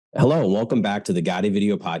Hello, and welcome back to the Gotti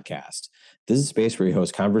Video Podcast. This is a space where we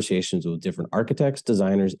host conversations with different architects,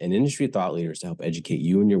 designers, and industry thought leaders to help educate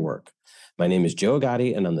you in your work. My name is Joe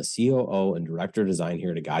Gotti, and I'm the COO and Director of Design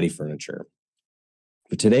here at Gotti Furniture.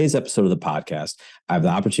 For today's episode of the podcast, I have the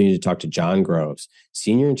opportunity to talk to John Groves,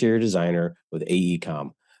 Senior Interior Designer with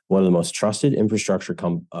AECOM, one of the most trusted infrastructure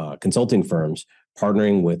consulting firms,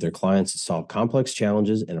 partnering with their clients to solve complex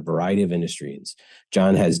challenges in a variety of industries.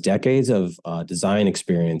 John has decades of design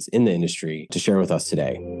experience in the industry to share with us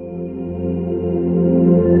today.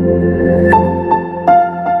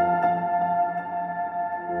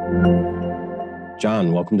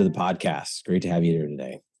 John, welcome to the podcast. Great to have you here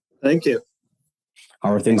today. Thank you.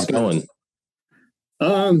 How are things going?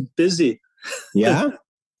 Busy. Yeah?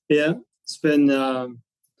 Yeah. It's been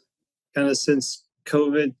kind of since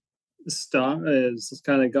COVID stopped, it's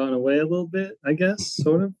kind of gone away a little bit, I guess,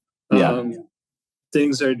 sort of. Yeah.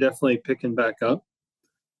 Things are definitely picking back up.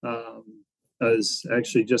 I was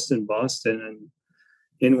actually just in Boston and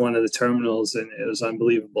in one of the terminals, and it was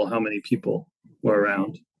unbelievable how many people were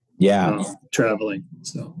around. Yeah. Traveling.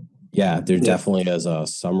 So. Yeah, there definitely is a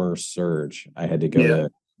summer surge. I had to go to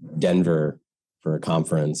Denver for a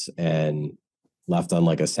conference and left on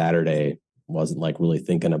like a Saturday. Wasn't like really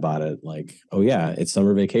thinking about it. Like, oh yeah, it's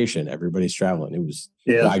summer vacation. Everybody's traveling. It was.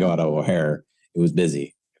 I go out of O'Hare. It was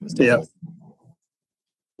busy. It was definitely.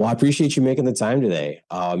 Well, I appreciate you making the time today.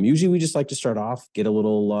 Usually we just like to start off, get a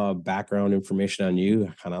little background information on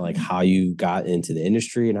you, kind of like how you got into the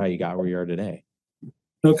industry and how you got where you are today.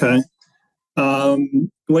 Okay.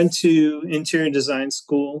 Went to interior design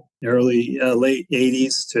school late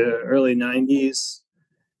 80s to early 90s.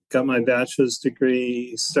 Got my bachelor's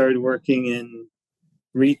degree, started working in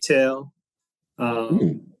retail,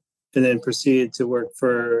 and then proceeded to work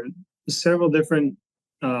for several different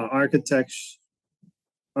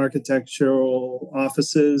architectural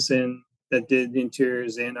offices and that did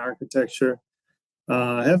interiors and architecture.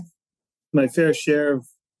 I have my fair share of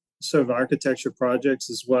sort of architecture projects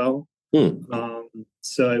as well.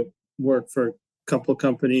 So I worked for a couple of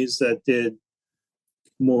companies that did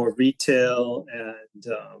more retail and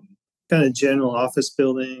kind of general office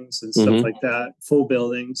buildings and stuff like that, full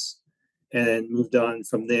buildings, and moved on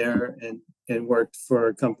from there and worked for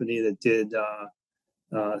a company that did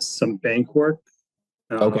some bank work.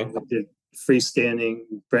 We did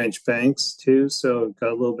freestanding branch banks too, so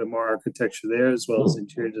got a little bit more architecture there as well as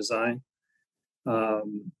interior design.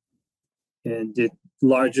 And did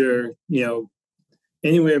larger,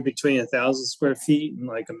 anywhere between 1,000 square feet and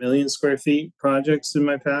like 1,000,000 square feet projects in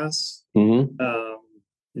my past,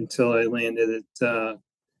 until I landed at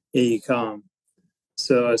AECOM.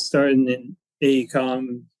 So I started in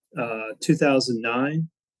AECOM 2009.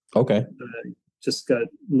 Okay. Just got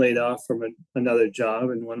laid off from another job,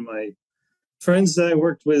 and one of my friends that I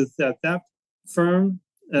worked with at that firm,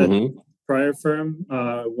 prior firm,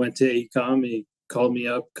 went to AECOM. He called me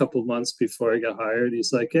up a couple of months before I got hired.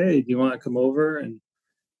 He's like, "Hey, do you want to come over?" And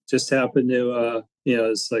just happened to,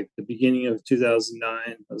 it's like the beginning of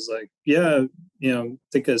 2009. I was like, "Yeah,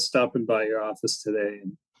 think of stopping by your office today."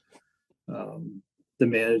 And the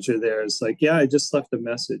manager there is like, "Yeah, I just left a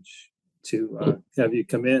message to have you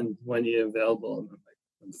come in when you're available." And I'm like,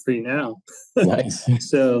 "I'm free now." Nice.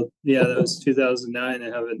 So yeah, that was 2009. I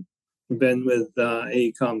haven't been with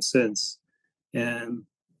AECOM since, and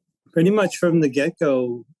pretty much from the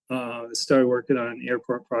get-go, started working on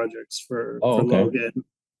airport projects for Logan.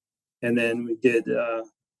 And then we did,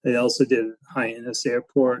 they also did Hyannis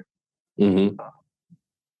Airport. And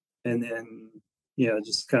then,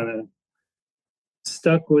 just kind of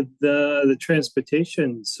stuck with the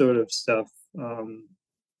transportation sort of stuff.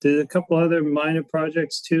 Did a couple other minor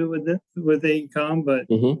projects too with AECOM, but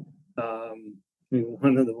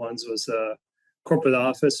one of the ones was a corporate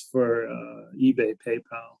office for eBay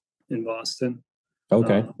PayPal in Boston.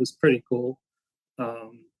 It was pretty cool.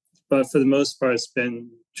 But for the most part, it's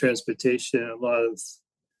been transportation,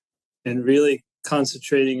 and really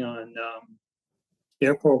concentrating on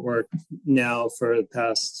airport work now for the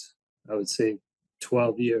past, I would say,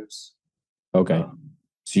 12 years. Okay.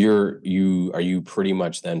 So are you pretty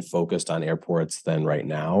much then focused on airports then right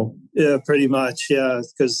now? Yeah, pretty much. Yeah,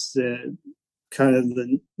 because kind of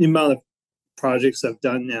the amount of projects I've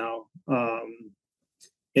done now,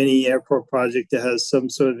 any airport project that has some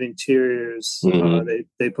sort of interiors,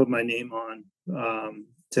 they put my name on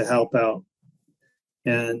to help out.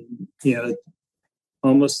 And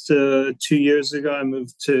almost 2 years ago, I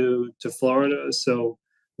moved to Florida. So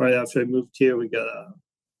right after I moved here, we got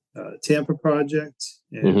a Tampa project,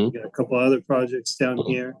 and we got a couple other projects down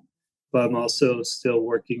here. But I'm also still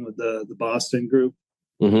working with the Boston group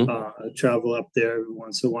Travel up there every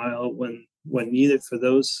once in a while when needed for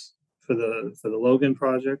those for the Logan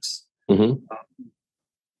projects. You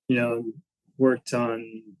know, worked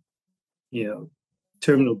on, you know,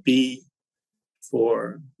 Terminal B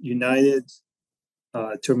for United,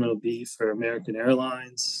 Terminal B for American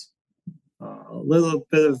Airlines, a little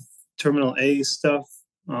bit of Terminal A stuff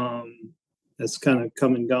that's kind of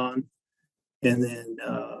come and gone, and then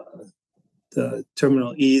the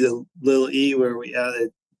Terminal E, the little E, where we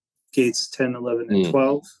added gates 10, 11, and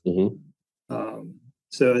 12.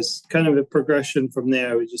 So it's kind of a progression from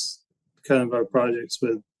there. We just kind of our projects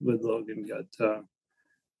with Logan got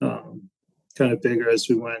kind of bigger as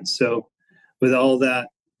we went. So with all that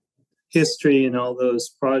history and all those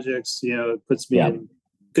projects, you know, it puts me in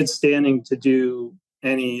good standing to do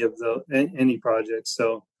any projects.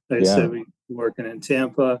 So like I said, we working in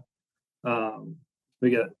Tampa.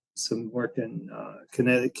 We got some work in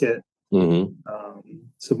Connecticut, some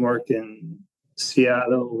work in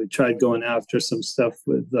Seattle. We tried going after some stuff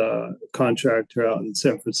with a contractor out in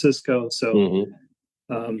San Francisco. So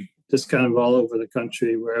just kind of all over the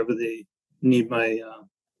country, wherever they need my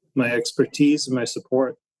expertise and my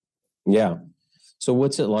support. Yeah. So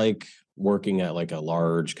what's it like working at like a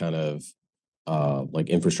large kind of like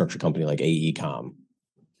infrastructure company like AECOM,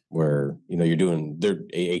 where, you know,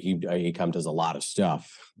 AECOM does a lot of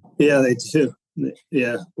stuff. Yeah, they do.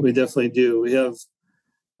 Yeah, we definitely do. We have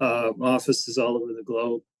offices all over the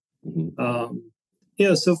globe. You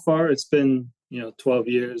know, so far it's been, 12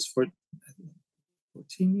 years, 14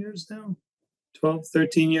 years now, 12,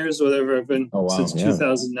 13 years, whatever. I've been since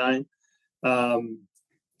 2009.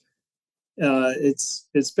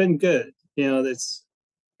 It's been good. You know,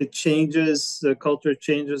 it changes, the culture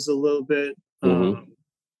changes a little bit, over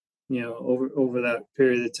that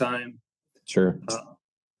period of time. Sure.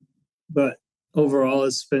 But overall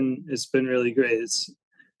it's been really great.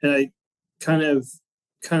 And I kind of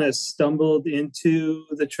stumbled into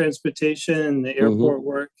the transportation and the airport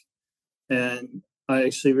work, and I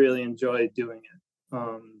actually really enjoyed doing it.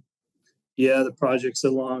 The projects are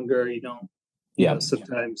longer. You know,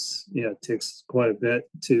 sometimes it takes quite a bit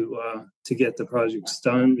to get the projects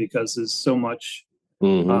done because there's so much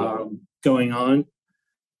going on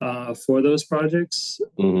for those projects.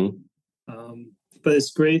 But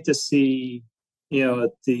it's great to see,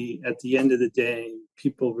 at the end of the day,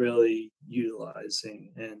 people really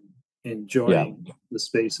utilizing and enjoying the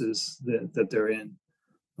spaces that they're in,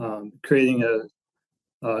 creating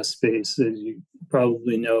a space that you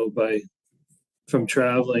probably know from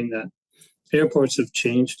traveling, that airports have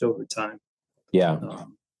changed over time.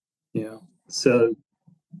 So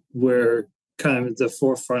we're kind of at the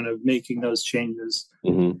forefront of making those changes,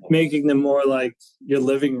 making them more like your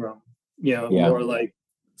living room, more like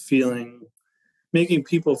making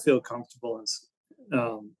people feel comfortable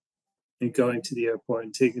and going to the airport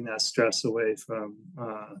and taking that stress away from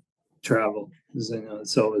travel, because I know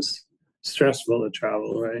it's always stressful to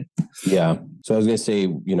travel, right? Yeah. So I was gonna say,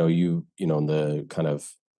 in the kind of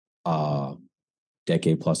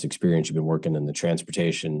decade plus experience you've been working in the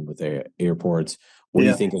transportation with the airports, what do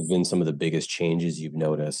you think have been some of the biggest changes you've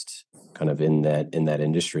noticed kind of in that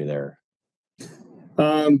industry there?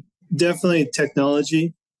 Definitely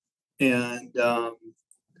technology, and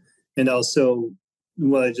also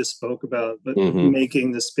what I just spoke about, but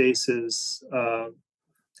making the spaces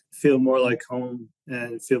feel more like home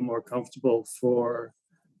and feel more comfortable for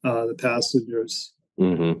the passengers.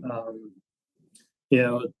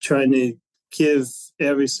 Trying to give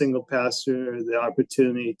every single passenger the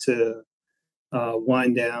opportunity to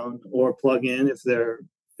wind down or plug in if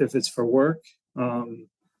it's for work.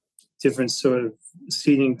 Different sort of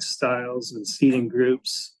seating styles and seating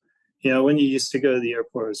groups. When you used to go to the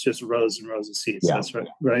airport, it's just rows and rows of seats. That's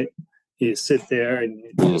right. You sit there and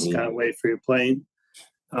you just kind of wait for your plane.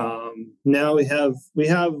 Now we have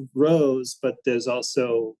rows, but there's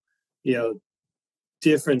also,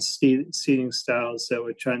 different seating styles that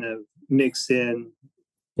we're trying to mix in.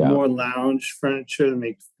 More lounge furniture to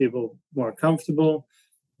make people more comfortable,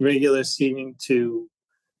 regular seating to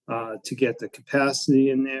get the capacity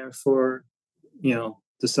in there for,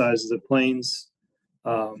 the size of the planes.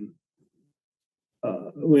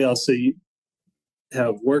 We also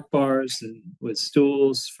have work bars and with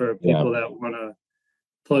stools for people that want to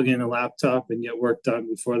plug in a laptop and get work done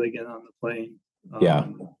before they get on the plane.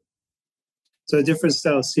 So different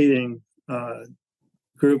style seating,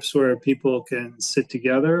 groups where people can sit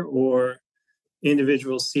together, or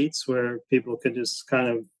individual seats where people can just kind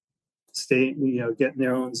of stay, get in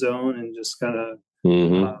their own zone and just kind of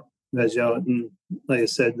measure out. And like I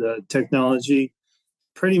said, the technology,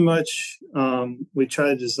 pretty much we try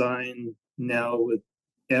to design now with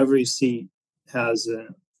every seat has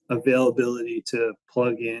an availability to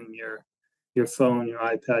plug in your phone, your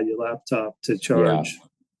iPad, your laptop to charge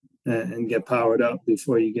and get powered up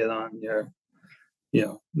before you get on your,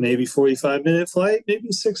 maybe 45-minute flight, maybe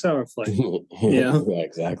 6-hour flight. Yeah,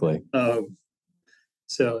 exactly.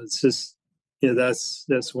 So it's just,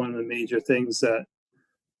 that's one of the major things that,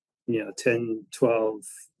 10, 12,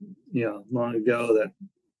 long ago, that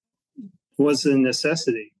was a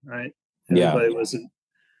necessity, right? Everybody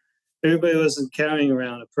wasn't carrying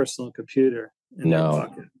around a personal computer in their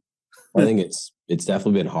pocket. I think it's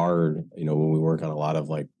definitely been hard, when we work on a lot of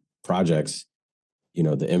like projects,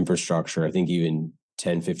 the infrastructure. I think even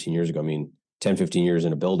 10, 15 years ago, 10, 15 years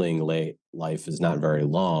in a building life is not very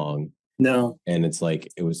long. No. And it's like,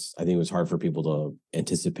 I think it was hard for people to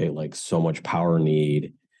anticipate like so much power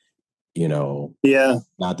need,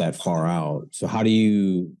 not that far out. So how do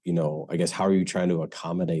you, I guess, how are you trying to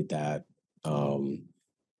accommodate that,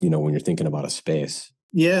 when you're thinking about a space?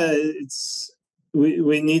 Yeah,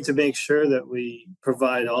 we need to make sure that we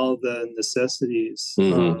provide all the necessities.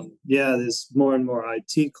 There's more and more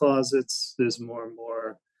IT closets. There's more and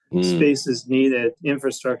more spaces needed,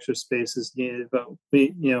 infrastructure spaces needed. But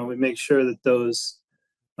we make sure that those,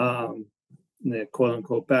 the quote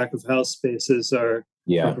unquote back of house spaces are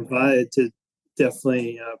provided to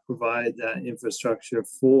definitely provide that infrastructure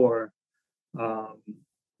for,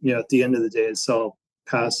 at the end of the day, it's all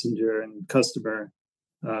passenger and customer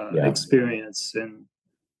experience and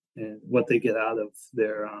what they get out of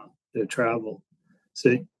their travel.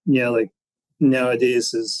 So like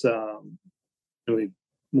nowadays is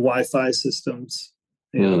Wi-Fi systems.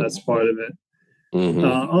 That's part of it.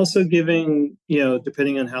 Also giving,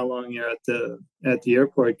 depending on how long you're at the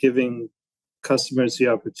airport, giving customers the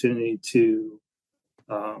opportunity to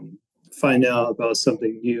find out about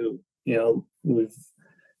something new. We've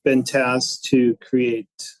been tasked to create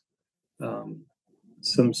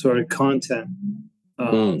some sort of content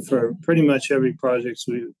for pretty much every project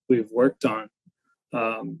we've worked on,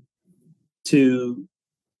 to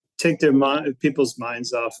take people's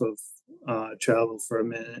minds off of travel for a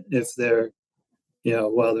minute if they're,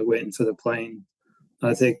 while they're waiting for the plane.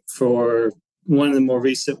 I think for one of the more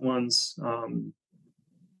recent ones,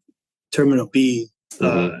 Terminal B,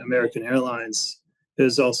 American Airlines,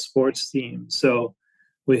 is all sports themed. So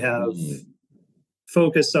we have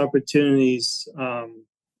focused opportunities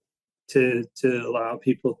to allow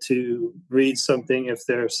people to read something if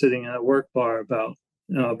they're sitting at a work bar about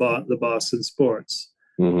the Boston sports.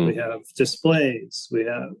 We have displays. We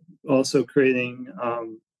have also creating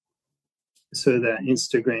sort of that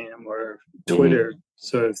Instagram or Twitter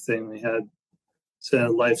sort of thing. We had sort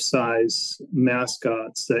of life-size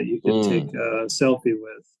mascots that you could take a selfie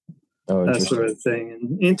with, that sort of thing,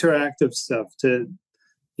 and interactive stuff to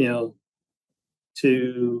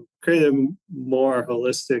create a more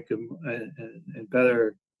holistic and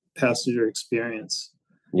better passenger experience.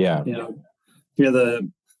 You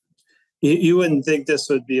wouldn't think this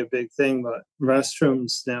would be a big thing, but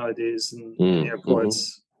restrooms nowadays in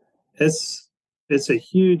airports, it's a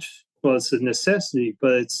huge, it's a necessity,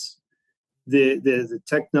 but it's the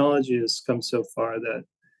technology has come so far that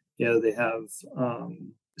they have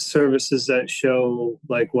services that show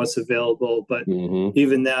like what's available, but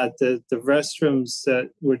even that the restrooms that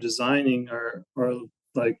we're designing are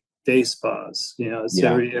like day spas.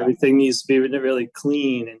 Everything needs to be really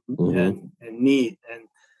clean and neat, and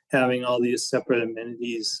having all these separate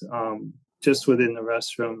amenities just within the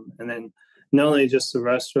restroom, and then not only just the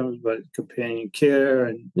restrooms but companion care,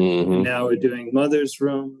 and now we're doing mothers'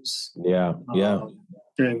 rooms,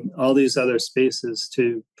 and all these other spaces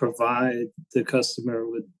to provide the customer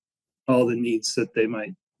with all the needs that they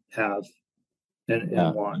might have and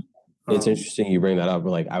want. It's interesting you bring that up.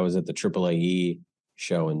 Like, I was at the AAAE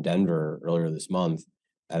show in Denver earlier this month,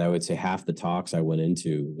 and I would say half the talks I went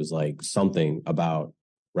into was like something about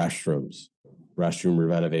restrooms, restroom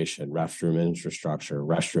renovation, restroom infrastructure,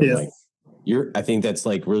 restroom I think that's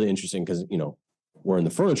like really interesting because we're in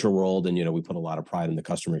the furniture world, and we put a lot of pride in the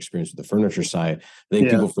customer experience with the furniture side. I think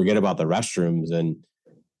people forget about the restrooms, and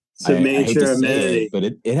it's a major amenity, but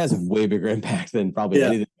it has a way bigger impact than probably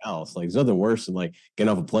anything else. Like, there's nothing worse than like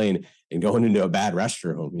getting off a plane and going into a bad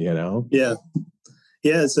restroom.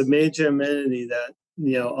 It's a major amenity that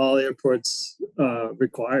all airports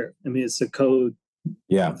require. I mean, it's a code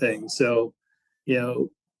thing. So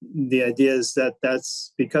the idea is that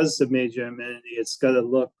that's because it's a major amenity, it's got to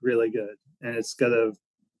look really good, and it's got to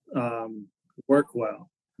work well.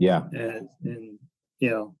 And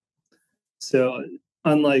so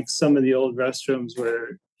unlike some of the old restrooms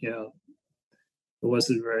where it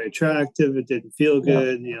wasn't very attractive, it didn't feel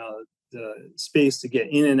good, space to get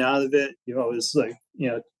in and out of it. You're always like,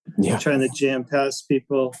 trying to jam past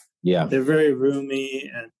people. Yeah. They're very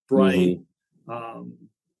roomy and bright.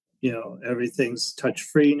 Everything's touch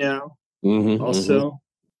free now. Also.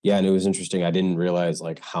 Yeah, and it was interesting. I didn't realize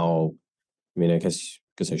like how. I mean, I guess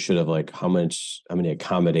I should have like how many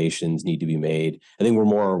accommodations need to be made. I think we're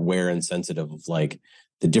more aware and sensitive of like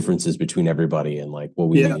the differences between everybody and like what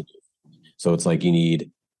we need. So it's like you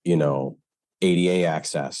need, ADA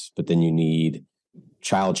access, but then you need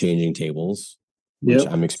child changing tables, which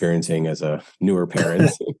I'm experiencing as a newer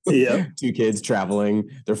parent. 2 kids traveling.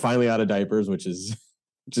 They're finally out of diapers, which is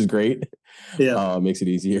great. Makes it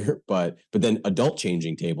easier. But then adult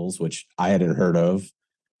changing tables, which I hadn't heard of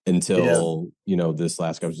until this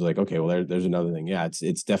last guy was like, okay, well there's another thing. Yeah,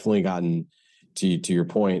 it's definitely gotten to your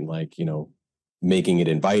point, like, making it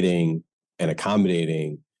inviting and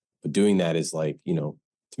accommodating, but doing that is like,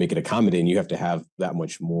 to make it accommodating, you have to have that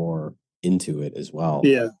much more into it as well.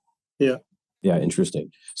 Yeah, interesting.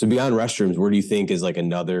 So beyond restrooms, where do you think is like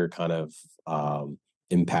another kind of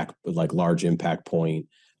impact, like large impact point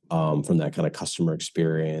from that kind of customer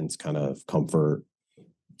experience, kind of comfort?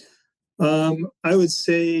 I would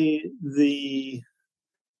say the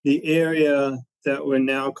area that we're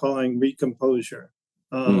now calling Recomposure,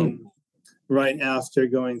 right after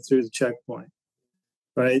going through the checkpoint,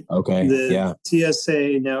 right? Okay. The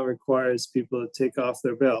TSA now requires people to take off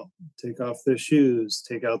their belt, take off their shoes,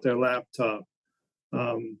 take out their laptop,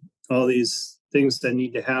 all these things that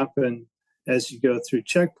need to happen as you go through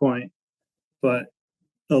checkpoint. But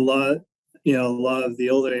a lot of the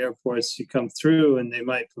older airports, you come through and they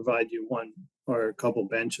might provide you one or a couple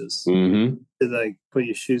benches to like put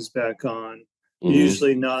your shoes back on.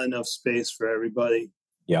 Usually not enough space for everybody.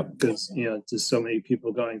 Because there's so many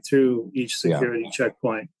people going through each security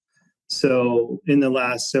checkpoint. So in the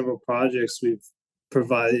last several projects, we've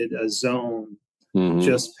provided a zone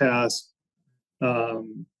just past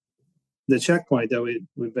the checkpoint that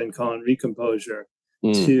we've been calling Recomposure,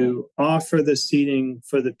 to offer the seating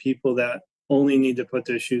for the people that only need to put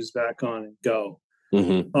their shoes back on and go.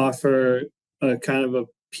 Offer a kind of a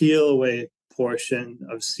peel away portion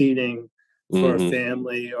of seating for a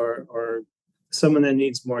family or someone that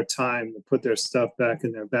needs more time to put their stuff back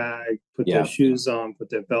in their bag, put their shoes on, put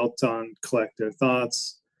their belt on, collect their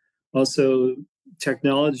thoughts. Also,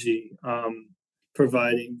 technology,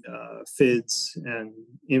 providing FIDs and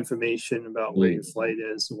information about where your flight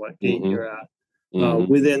is and what gate you're at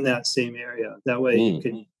within that same area. That way you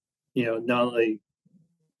can, not only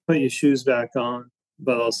put your shoes back on,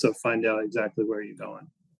 but also find out exactly where you're going.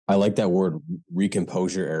 I like that word,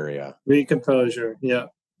 recomposure area. Recomposure,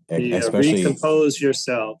 especially recompose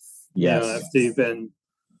yourself. After you've been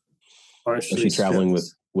partially traveling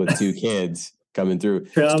with 2 kids coming through.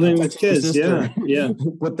 Traveling with kids, yeah.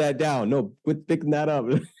 Put that down. No, quit picking that up.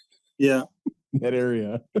 That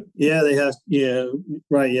area. They have.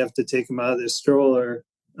 Right. You have to take them out of their stroller.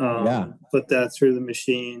 Put that through the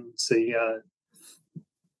machine. So you gotta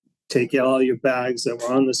take all your bags that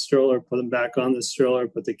were on the stroller, put them back on the stroller,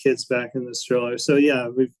 put the kids back in the stroller. So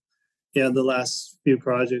the last few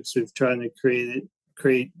projects we've tried to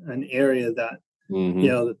create an area that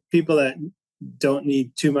the people that don't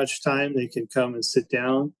need too much time, they can come and sit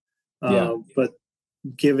down, but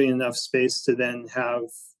giving enough space to then have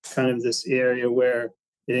kind of this area where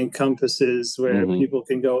it encompasses where people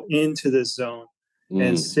can go into this zone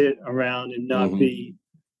and sit around and not be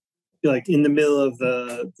like in the middle of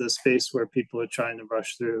the space where people are trying to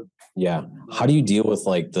rush through. How do you deal with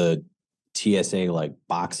like the TSA like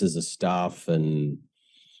boxes of stuff and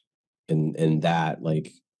that,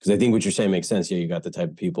 like, because I think what you're saying makes sense. You got the type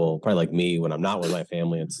of people probably like me when I'm not with my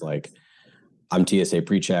family, it's like I'm TSA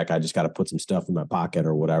pre-check, I just got to put some stuff in my pocket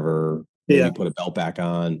or whatever, maybe put a belt back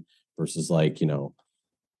on, versus like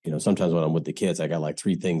sometimes when I'm with the kids, I got like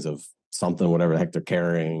 3 things of something, whatever the heck they're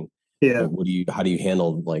carrying. Like, how do you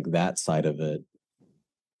handle like that side of it?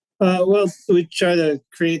 Well, we try to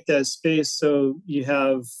create that space so you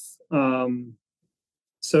have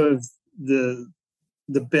sort of the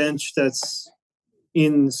bench that's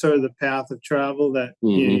in sort of the path of travel that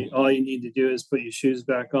all you need to do is put your shoes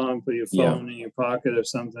back on, put your phone in your pocket or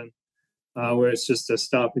something, where it's just a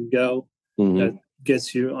stop and go that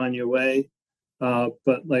gets you on your way.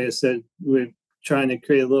 But like I said, we're trying to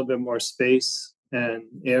create a little bit more space and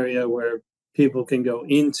area where people can go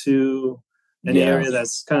into an area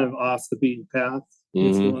that's kind of off the beaten path,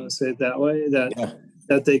 if you want to say it that way,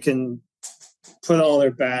 that they can put all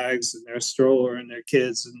their bags and their stroller and their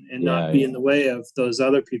kids and not be in the way of those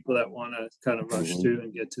other people that want to kind of rush through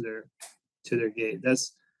and get to their gate.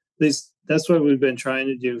 That's what we've been trying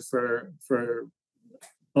to do for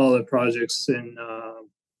all the projects in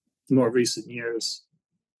more recent years.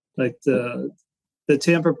 Like the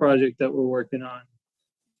Tampa project that we're working on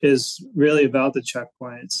is really about the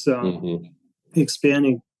checkpoints,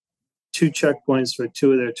 expanding 2 checkpoints for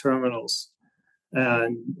 2 of their terminals,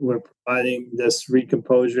 and we're providing this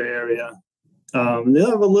recomposure area.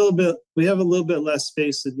 They'll have a little bit. We have a little bit less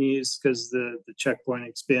space in these because the checkpoint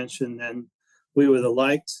expansion than we would have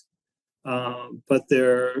liked. But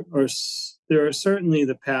there are certainly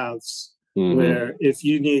the paths where if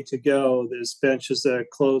you need to go, there's benches that are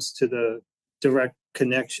close to the direct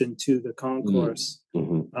connection to the concourse.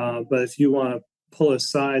 But if you want to pull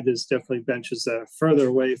aside, there's definitely benches that are further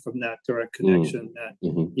away from that direct connection that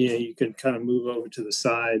you can kind of move over to the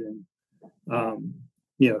side and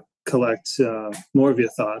collect more of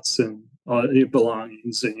your thoughts and all your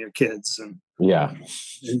belongings and your kids and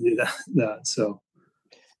do that. So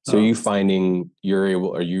are you finding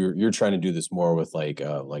you're trying to do this more with like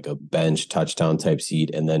a bench touchdown type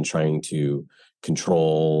seat and then trying to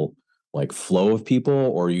control like flow of people,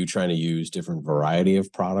 or are you trying to use different variety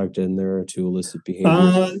of product in there to elicit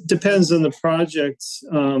behavior? Depends on the project.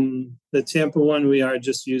 The Tampa one, we are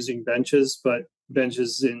just using benches, but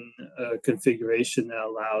benches in a configuration that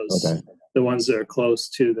allows the ones that are close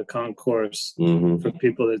to the concourse for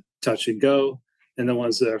people to touch and go, and the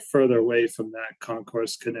ones that are further away from that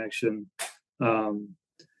concourse connection. And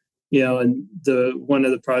one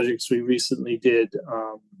of the projects we recently did,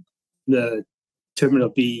 the Terminal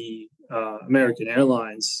B, American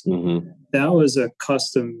Airlines, that was a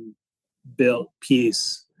custom built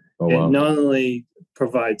piece. It not only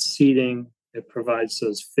provides seating, it provides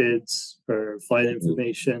those FIDs for flight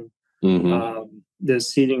information. There's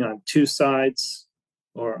seating on 2 sides,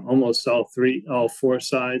 or almost all 4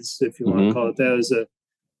 sides, if you want to call it that. Is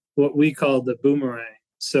what we call the boomerang.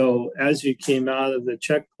 So as you came out of the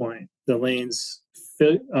checkpoint, the lanes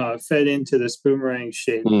fed into this boomerang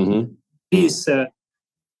shape piece that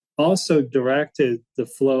also directed the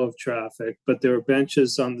flow of traffic, but there were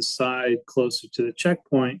benches on the side closer to the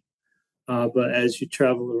checkpoint. But as you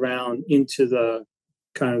travel around into the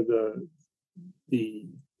kind of the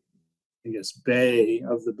I guess bay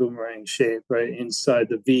of the boomerang shape, right inside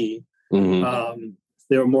the V,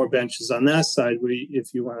 there were more benches on that side where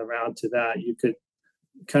if you went around to that, you could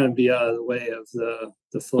kind of be out of the way of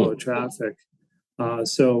the flow of traffic.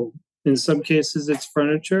 So in some cases it's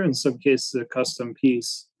furniture, in some cases a custom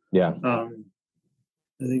piece. I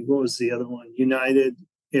think, what was the other one? United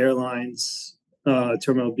Airlines,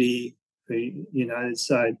 Terminal B, the United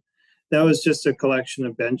side. That was just a collection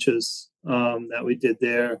of benches that we did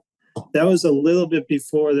there. That was a little bit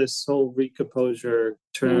before this whole recomposure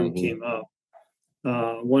term came up.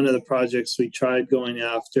 One of the projects we tried going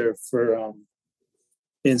after for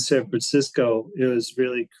in San Francisco, it was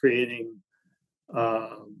really creating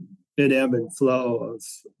an ebb and flow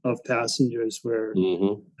of passengers where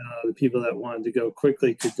the people that wanted to go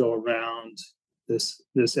quickly could go around this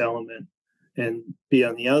element and be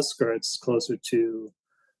on the outskirts closer to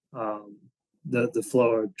the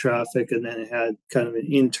flow of traffic. And then it had kind of an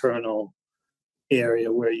internal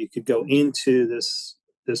area where you could go into this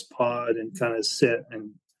pod and kind of sit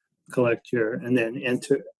and collect and then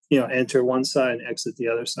enter one side and exit the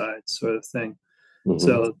other side, sort of thing.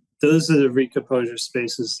 So those are the recomposure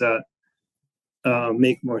spaces that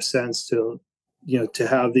make more sense to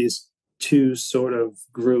have these 2 sort of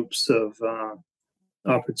groups of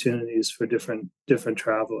opportunities for different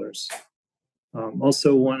travelers.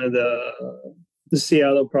 Also, one of the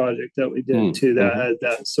Seattle project that we did too, that had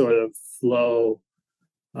that sort of flow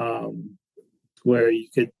where you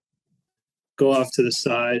could go off to the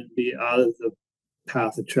side and be out of the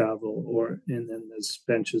path of travel, and then there's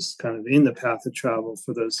benches kind of in the path of travel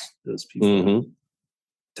for those people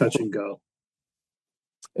touch and go.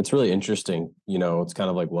 It's really interesting. It's kind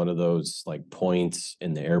of like one of those like points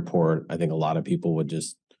in the airport I think a lot of people would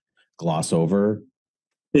just gloss over.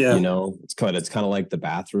 It's kind of like the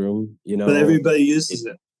bathroom, but everybody uses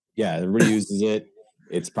it. Everybody uses it.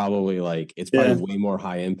 It's probably way more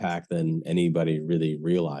high impact than anybody really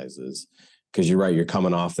realizes, because you're right, you're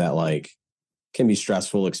coming off that like can be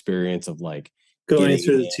stressful experience of like going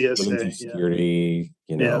through the TSA security,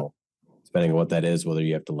 depending on what that is, whether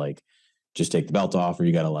you have to like just take the belt off or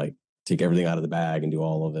you got to like take everything out of the bag and do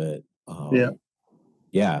all of it.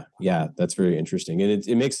 That's very interesting, and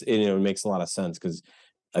it makes a lot of sense, because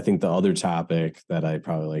I think the other topic that I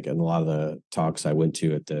probably like in a lot of the talks I went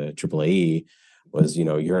to at the AAAE was, you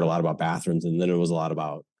heard a lot about bathrooms, and then it was a lot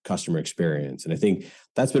about customer experience. And I think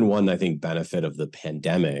that's been one, benefit of the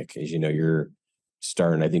pandemic is, you're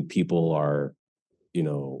starting, I think people are,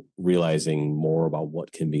 realizing more about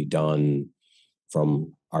what can be done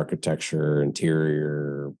from architecture,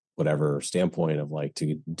 interior, whatever standpoint of like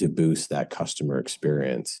to boost that customer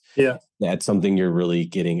experience. Yeah. That's something you're really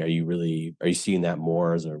getting. Are you seeing that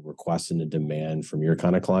more as a request and a demand from your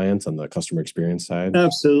kind of clients on the customer experience side?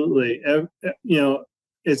 Absolutely.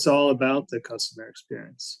 It's all about the customer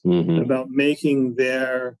experience, about making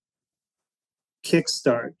their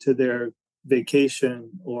kickstart to their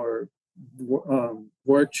vacation or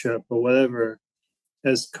work trip or whatever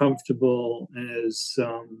as comfortable and as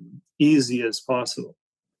easy as possible,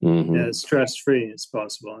 and as stress-free as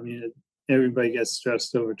possible. I mean, everybody gets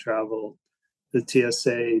stressed over travel. The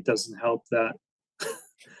TSA doesn't help that.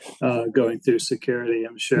 Going through security,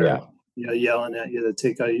 I'm sure, yelling at you to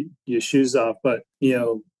take your shoes off. But,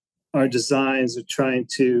 our designs are trying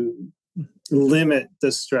to limit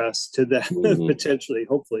the stress to that potentially,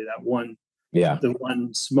 hopefully, the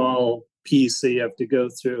one small piece that you have to go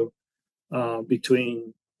through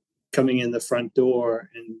between coming in the front door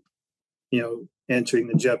and, entering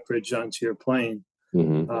the jet bridge onto your plane.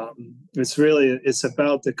 It's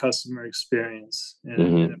about the customer experience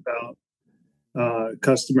and about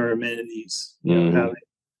customer amenities, having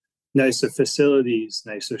nicer facilities,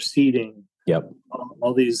 nicer seating,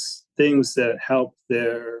 all these things that help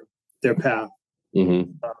their path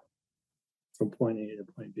from point A to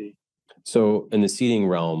point B. So in the seating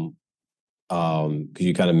realm, because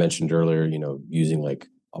you kind of mentioned earlier, using like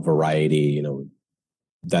a variety,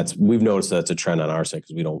 we've noticed that's a trend on our side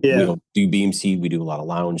because we don't do beam seat, we do a lot of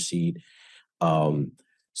lounge seat.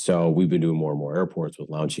 So we've been doing more and more airports with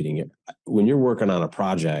lounge seating. When you're working on a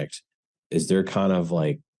project, is there kind of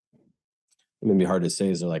like, it may be hard to say,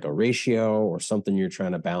 is there like a ratio or something you're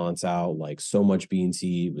trying to balance out, like so much beam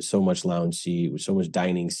seat with so much lounge seat with so much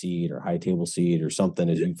dining seat or high table seat or something?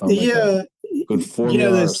 As you found like a good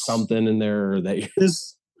formula or something in there that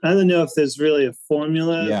I don't know if there's really a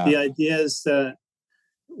formula. The idea is that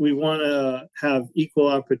we want to have equal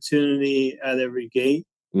opportunity at every gate.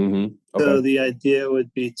 So the idea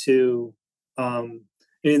would be to,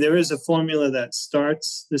 there is a formula that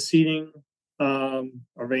starts the seating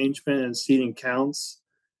arrangement and seating counts.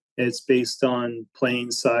 It's based on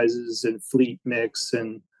plane sizes and fleet mix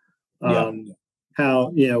and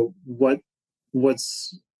how,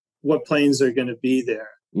 what planes are going to be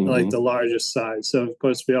there, like the largest size. So of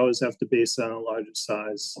course we always have to base it on a larger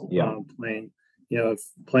size plane. If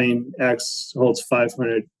plane X holds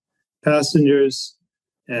 500 passengers,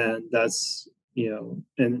 and that's,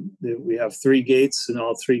 and we have 3 gates, and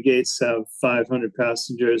all 3 gates have 500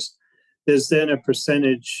 passengers, there's then a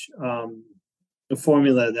percentage, a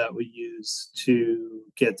formula that we use to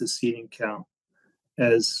get the seating count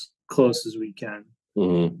as close as we can,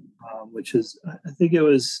 which is, I think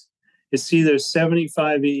it's either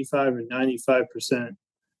 75, 85, or 95%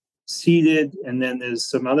 seated, and then there's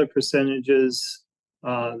some other percentages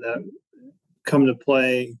that come to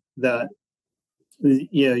play that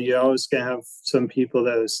you're always going to have some people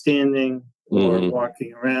that are standing or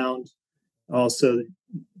walking around. Also,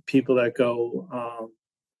 people that go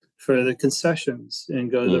for the concessions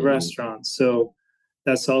and go to the restaurants. So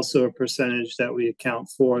that's also a percentage that we account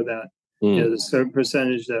for, that there's a certain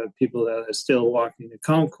percentage of people that are still walking the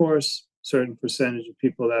concourse, certain percentage of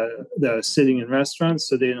people that are sitting in restaurants,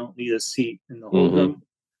 so they don't need a seat in the hold room.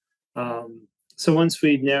 So once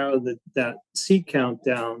we narrow that seat count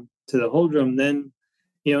down to the hold room, then,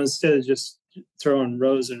 instead of just throwing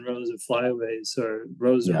rows and rows of flyaways or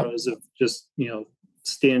rows and rows of just,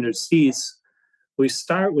 standard seats, we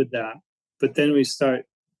start with that, but then we start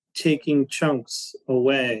taking chunks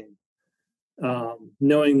away,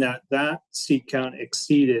 knowing that seat count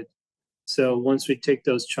exceeded. So once we take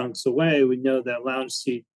those chunks away, we know that lounge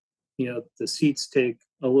seat, the seats take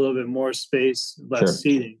a little bit more space, less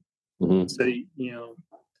seating. So,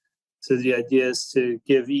 so the idea is to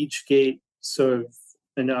give each gate sort of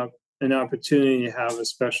an opportunity to have a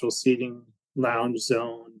special seating lounge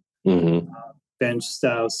zone, bench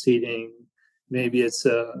style seating. Maybe it's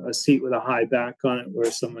a seat with a high back on it where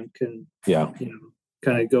someone can,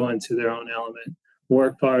 kind of go into their own element.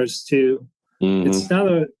 Work bars too. It's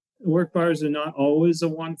not work bars are not always a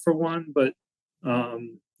 1-for-1, but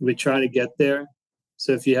we try to get there.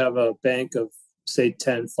 So if you have a bank of, say,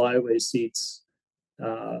 10 flyaway seats,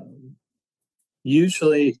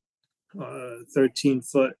 usually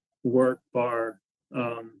 13-foot work bar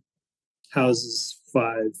houses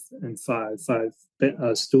 5 and 5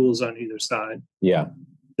 stools on either side.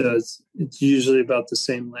 So it's usually about the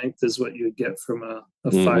same length as what you would get from a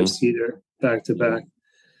 5-seater back to back.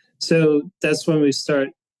 So that's when we start,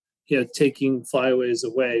 taking flyaways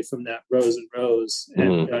away from that rows and rows,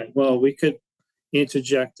 and going, well, we could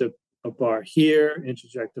interject a bar here,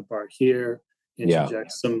 interject a bar here,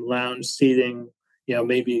 interject some lounge seating,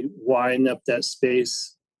 maybe widen up that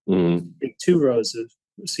space, take 2 rows of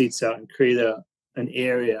seats out and create a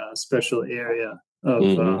special area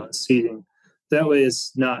of seating. That way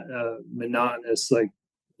it's not monotonous, like,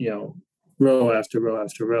 row after row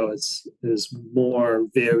after row. There's more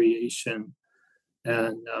variation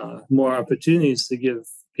and more opportunities to give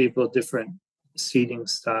people different seating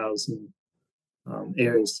styles and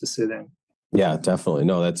areas to sit in. Yeah, definitely.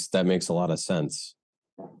 No, that makes a lot of sense.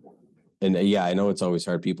 And yeah, I know it's always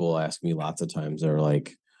hard. People ask me lots of times, they're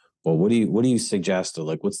like, well, what do you suggest? Or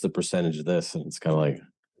like, what's the percentage of this? And it's kind of like,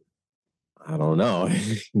 I don't know.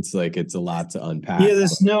 It's like, it's a lot to unpack. Yeah,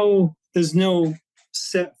 there's no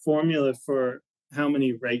set formula for how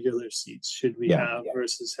many regular seats should we have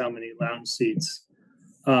versus how many lounge seats.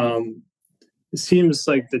 It seems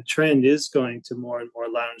like the trend is going to more and more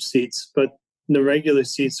lounge seats, but the regular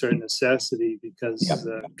seats are a necessity because of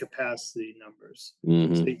the capacity numbers.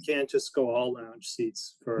 So you can't just go all lounge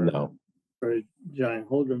seats for a giant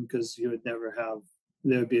hold room, because there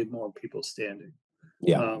would be more people standing.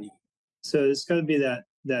 So it's got to be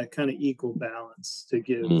that kind of equal balance to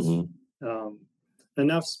give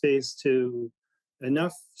enough space to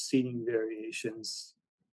enough seating variations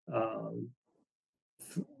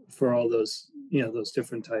for all those those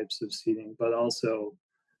different types of seating, but also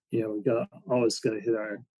we always got to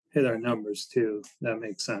hit our numbers too. That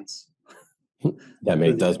makes sense.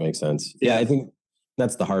 Does make sense. Yeah, I think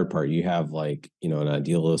that's the hard part. You have, like, in an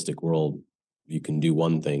idealistic world, you can do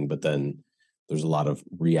one thing, but then there's a lot of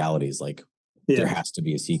realities. Like, there has to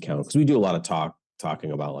be a seat count, because we do a lot of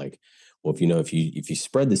talking about, like, well, if you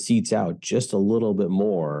spread the seats out just a little bit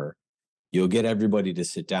more, you'll get everybody to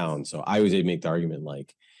sit down. So I always make the argument,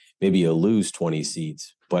 like, maybe you'll lose 20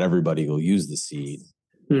 seats, but everybody will use the seat.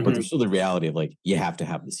 But there's still the reality of, like, you have to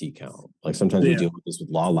have the seat count. Like, sometimes we deal with this with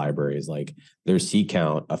law libraries, like, their seat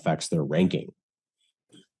count affects their ranking.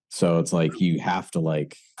 So it's like, you have to,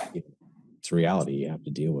 like, it's reality you have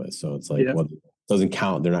to deal with. So it's like, what doesn't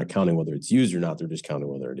count, they're not counting whether it's used or not, they're just counting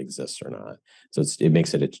whether it exists or not. So it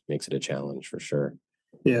makes it a challenge for sure.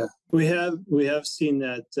 Yeah, we have seen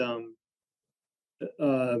that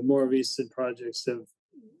more recent projects have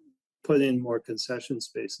put in more concession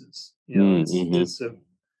spaces.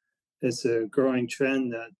 It's a growing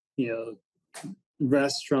trend that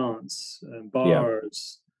restaurants and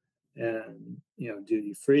bars and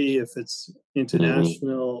duty free, if it's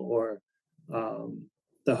international, or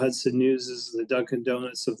the Hudson Newses, the Dunkin'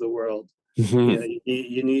 Donuts of the world.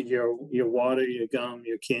 You need your water, your gum,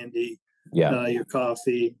 your candy, your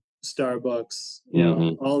coffee. Starbucks,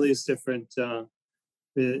 all these different.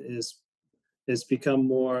 It's become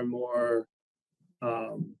more and more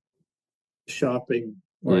shopping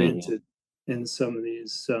oriented in some of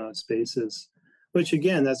these spaces, which,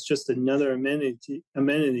 again, that's just another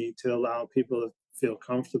amenity to allow people to feel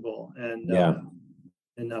comfortable and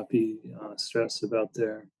not be stressed about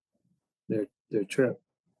their trip.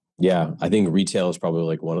 Yeah, I think retail is probably,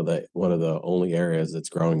 like, one of the only areas that's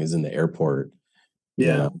growing is in the airport.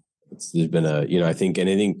 There's been I think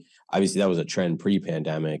anything, obviously that was a trend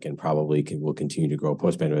pre-pandemic and probably will continue to grow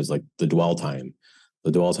post-pandemic, is like the dwell time.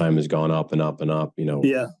 The dwell time has gone up and up and up,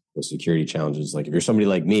 with security challenges. Like, if you're somebody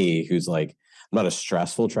like me who's like, I'm not a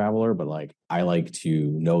stressful traveler, but, like, I like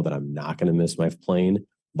to know that I'm not going to miss my plane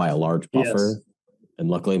by a large buffer. And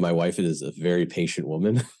luckily my wife is a very patient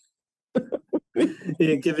woman.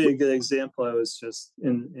 Give you a good example. I was just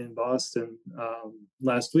in Boston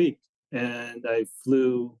last week, and I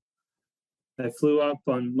flew up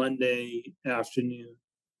on Monday afternoon.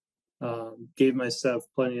 Gave myself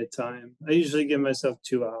plenty of time. I usually give myself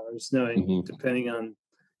 2 hours, knowing depending on,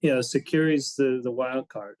 security's the wild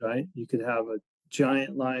card, right? You could have a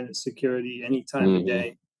giant line of security any time of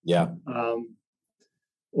day,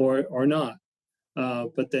 or not.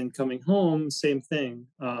 But then coming home, same thing.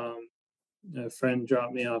 A friend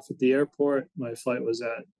dropped me off at the airport. My flight was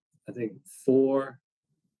at, I think, 4.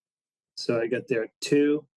 So I got there at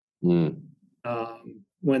 2.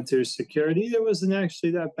 Went through security. It wasn't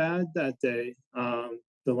actually that bad that day.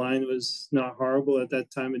 The line was not horrible at that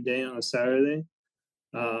time of day on a Saturday.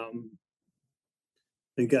 I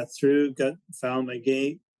got through, found my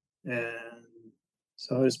gate, and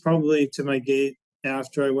so I was probably to my gate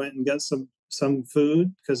after I went and got some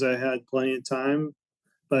food, because I had plenty of time.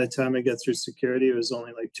 By the time I got through security, it was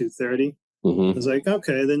only like 2:30. I was like,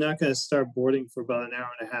 okay, they're not going to start boarding for about an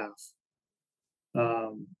hour and a half,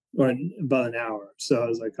 or about an hour. So I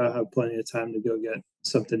was like, I'll have plenty of time to go get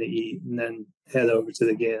something to eat and then head over to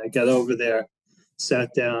the gate. I got over there,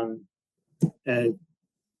 sat down, and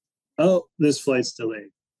this flight's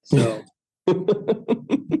delayed. So I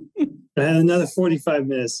had another 45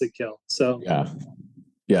 minutes to kill. So yeah.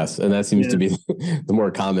 Yes. And that seems to be the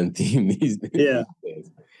more common theme these days. Yeah.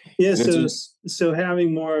 Yeah. And So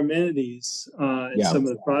having more amenities in some of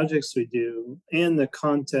the projects we do and the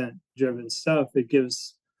content driven stuff, it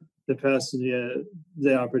gives the passenger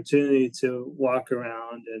the opportunity to walk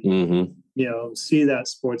around and, see that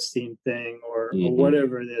sports team thing or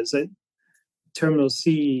whatever it is. Terminal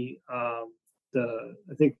C, I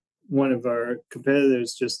think one of our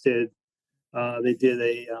competitors just did, they did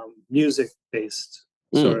a music based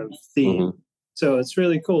sort of theme. So it's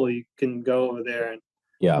really cool. You can go over there and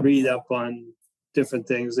read up on different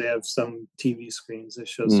things. They have some TV screens that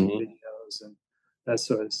show some videos and that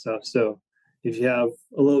sort of stuff. So if you have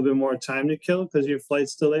a little bit more time to kill because your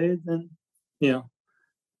flight's delayed, then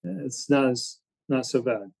it's not so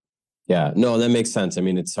bad. Yeah, no, that makes sense. I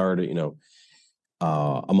mean, it's hard, I'm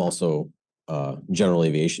also a general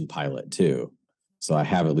aviation pilot too. So I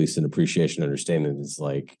have at least an appreciation, understanding. It's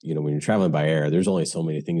like, when you're traveling by air, there's only so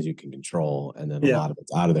many things you can control, and then a lot of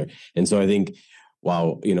it's out of there. And so I think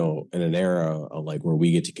while, in an era of like where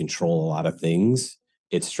we get to control a lot of things,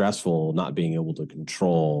 it's stressful not being able to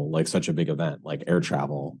control like such a big event like air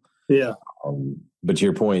travel. Yeah. But to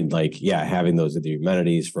your point, like, having those the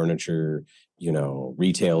amenities, furniture,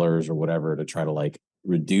 retailers or whatever to try to like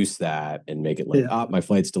reduce that and make it like, my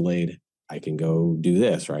flight's delayed, I can go do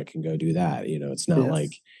this or I can go do that. It's not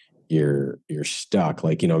like you're stuck.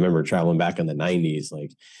 Like, I remember traveling back in the 90s,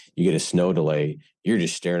 like you get a snow delay, you're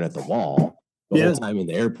just staring at the wall the whole time in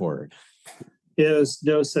the airport. Yeah, there's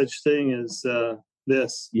no such thing as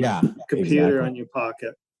this computer on your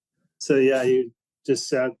pocket. So you just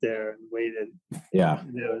sat there and waited. Yeah.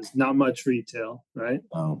 There was not much retail, right?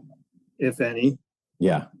 Oh. If any.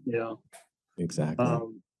 Yeah. Exactly.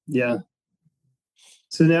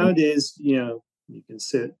 So nowadays, you can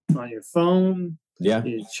sit on your phone. Yeah.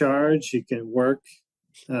 You charge. You can work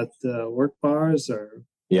at the work bars or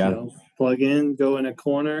plug in, go in a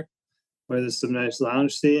corner where there's some nice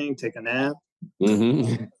lounge seating, take a nap.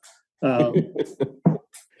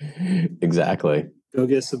 Exactly. Go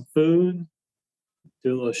get some food.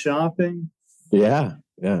 Do a little shopping. Yeah.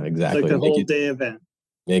 Exactly. It's like a whole day event.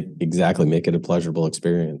 Make it a pleasurable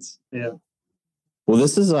experience. Yeah. Well,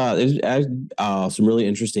 this is some really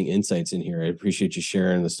interesting insights in here. I appreciate you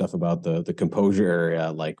sharing the stuff about the composure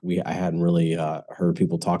area. Like I hadn't really heard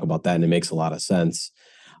people talk about that, and it makes a lot of sense.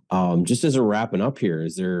 Just as we're wrapping up here,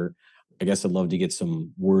 I guess I'd love to get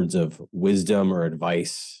some words of wisdom or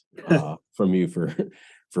advice from you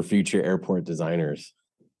for future airport designers.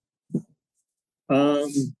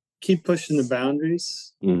 Keep pushing the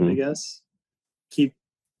boundaries, I guess.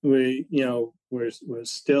 We're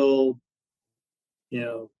still,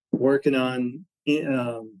 working on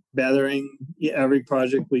bettering every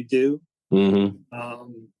project we do.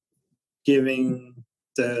 Giving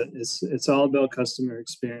it's all about customer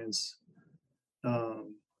experience.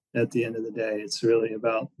 At the end of the day, it's really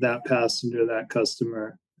about that passenger, that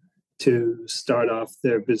customer, to start off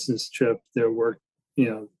their business trip, their work,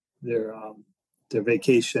 their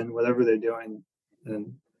vacation, whatever they're doing,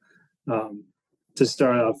 and to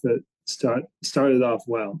start it off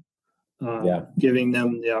well. Giving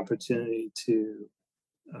them the opportunity to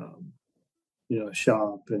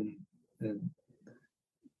shop and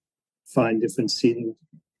find different seating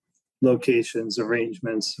locations,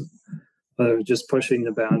 arrangements, just pushing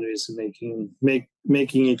the boundaries and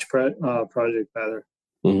making each project better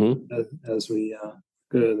as we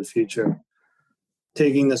go to the future.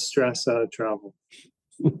 Taking the stress out of travel.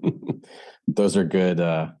 Those are good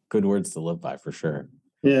words to live by, for sure.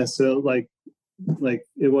 Yeah. So like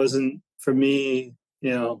it wasn't for me,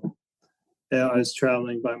 I was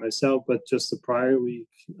traveling by myself, but just the prior week,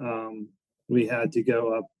 we had to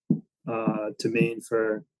go up to Maine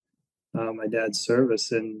for my dad's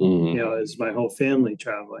service, and it was my whole family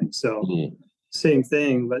traveling. So same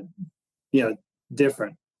thing, but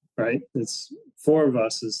different, right? It's 4 of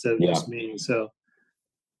us instead of just me. So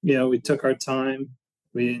we took our time.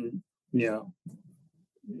 We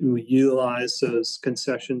utilized those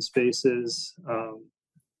concession spaces.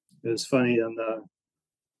 It was funny on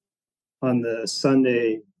the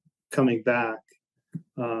Sunday coming back,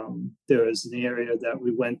 there was an area that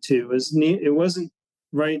we went to. It wasn't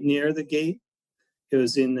right near the gate. It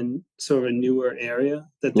was in the sort of a newer area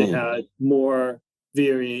that they had more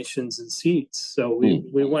variations in seats. So we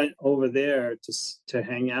went over there to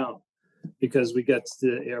hang out because we got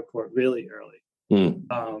to the airport really early.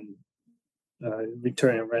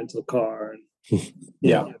 Return a rental car and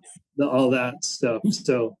all that stuff.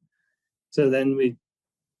 So then we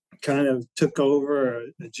kind of took over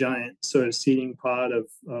a giant sort of seating pod of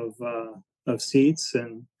of seats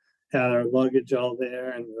and had our luggage all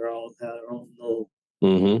there, and we're all had our own little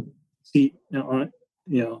seat,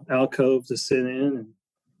 alcove to sit in. And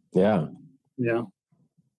yeah.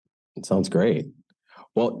 It sounds great.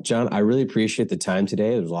 Well, John, I really appreciate the time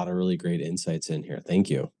today. There's a lot of really great insights in here. Thank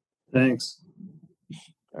you. Thanks.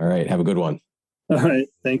 All right. Have a good one. All right.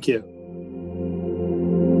 Thank you.